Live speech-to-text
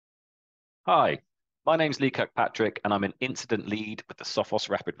Hi, my name's Lee Kirkpatrick, and I'm an incident lead with the Sophos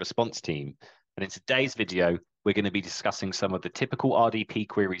Rapid Response team. And in today's video, we're going to be discussing some of the typical RDP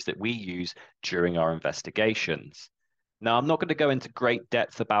queries that we use during our investigations. Now, I'm not going to go into great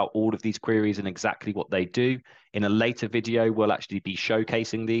depth about all of these queries and exactly what they do. In a later video, we'll actually be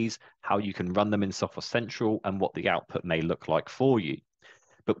showcasing these, how you can run them in Sophos Central, and what the output may look like for you.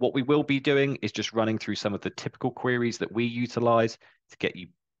 But what we will be doing is just running through some of the typical queries that we utilize to get you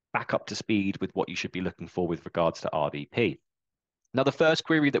back up to speed with what you should be looking for with regards to RDP. Now, the first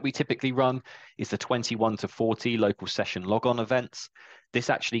query that we typically run is the 21 to 40 local session logon events. This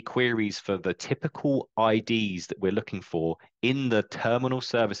actually queries for the typical IDs that we're looking for in the terminal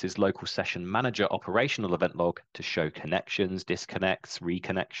services local session manager operational event log to show connections, disconnects,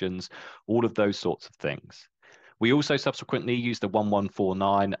 reconnections, all of those sorts of things. We also subsequently use the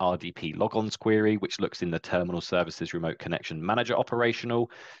 1149 RDP Logons query, which looks in the Terminal Services Remote Connection Manager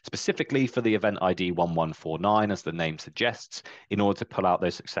operational, specifically for the event ID 1149, as the name suggests, in order to pull out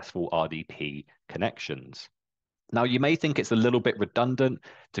those successful RDP connections. Now, you may think it's a little bit redundant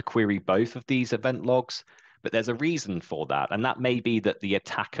to query both of these event logs, but there's a reason for that. And that may be that the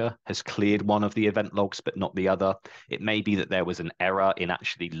attacker has cleared one of the event logs, but not the other. It may be that there was an error in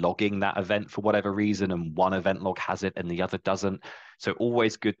actually logging that event for whatever reason, and one event log has it and the other doesn't. So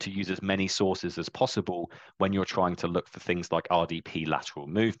always good to use as many sources as possible when you're trying to look for things like RDP lateral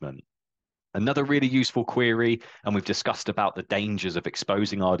movement. Another really useful query, and we've discussed about the dangers of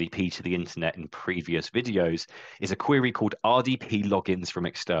exposing RDP to the internet in previous videos, is a query called RDP Logins from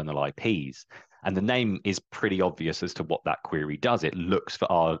External IPs. And the name is pretty obvious as to what that query does. It looks for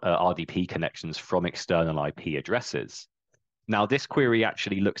RDP connections from external IP addresses. Now, this query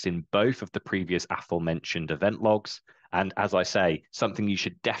actually looks in both of the previous aforementioned event logs. And as I say, something you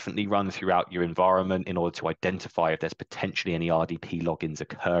should definitely run throughout your environment in order to identify if there's potentially any RDP logins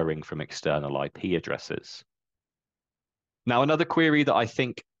occurring from external IP addresses. Now, another query that I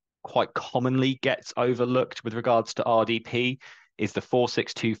think quite commonly gets overlooked with regards to RDP is the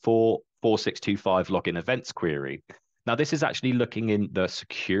 4624, 4625 login events query. Now, this is actually looking in the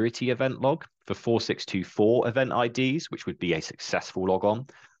security event log for 4624 event IDs, which would be a successful logon,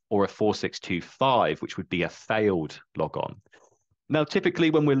 or a 4625, which would be a failed logon. Now, typically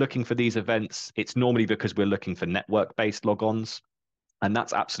when we're looking for these events, it's normally because we're looking for network-based logons, and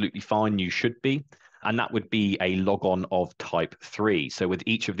that's absolutely fine. You should be. And that would be a logon of type 3. So with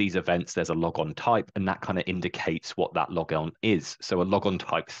each of these events, there's a logon type, and that kind of indicates what that logon is. So a logon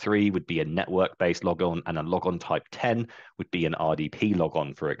type 3 would be a network-based logon, and a logon type 10 would be an RDP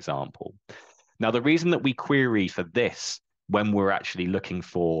logon, for example. Now, the reason that we query for this when we're actually looking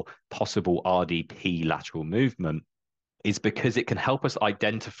for possible RDP lateral movement is because it can help us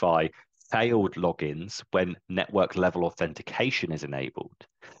identify failed logins when network level authentication is enabled.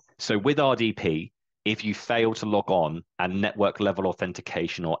 So with RDP, if you fail to log on and network level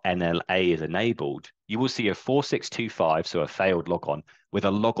authentication or NLA is enabled, you will see a 4625, so a failed logon, with a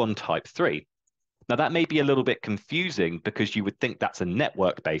logon type 3. Now, that may be a little bit confusing because you would think that's a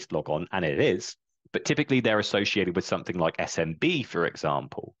network-based logon, and it is, but typically they're associated with something like SMB, for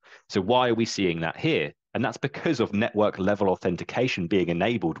example. So why are we seeing that here? And that's because of network level authentication being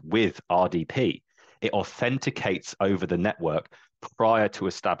enabled with RDP. It authenticates over the network prior to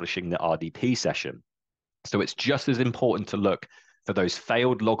establishing the RDP session. So it's just as important to look for those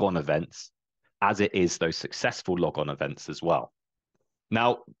failed logon events as it is those successful logon events as well.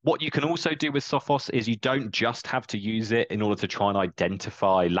 Now, what you can also do with Sophos is you don't just have to use it in order to try and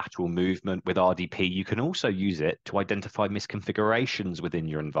identify lateral movement with RDP. You can also use it to identify misconfigurations within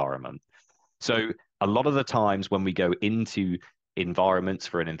your environment. So a lot of the times when we go into environments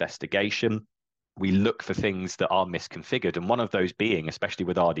for an investigation, we look for things that are misconfigured, and one of those being, especially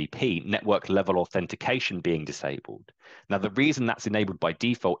with RDP, network level authentication being disabled. Now, the reason that's enabled by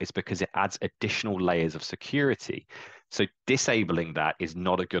default is because it adds additional layers of security. So disabling that is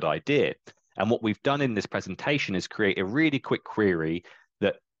not a good idea. And what we've done in this presentation is create a really quick query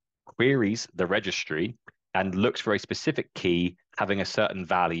that queries the registry and looks for a specific key having a certain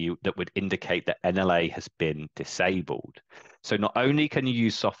value that would indicate that NLA has been disabled. So not only can you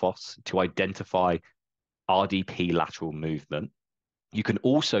use Sophos to identify RDP lateral movement, you can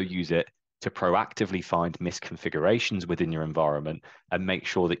also use it to proactively find misconfigurations within your environment and make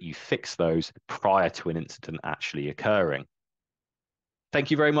sure that you fix those prior to an incident actually occurring. Thank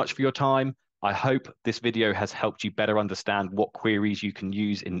you very much for your time. I hope this video has helped you better understand what queries you can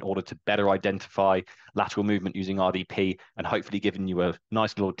use in order to better identify lateral movement using RDP, and hopefully given you a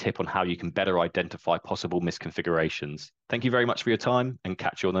nice little tip on how you can better identify possible misconfigurations. Thank you very much for your time, and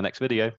catch you on the next video.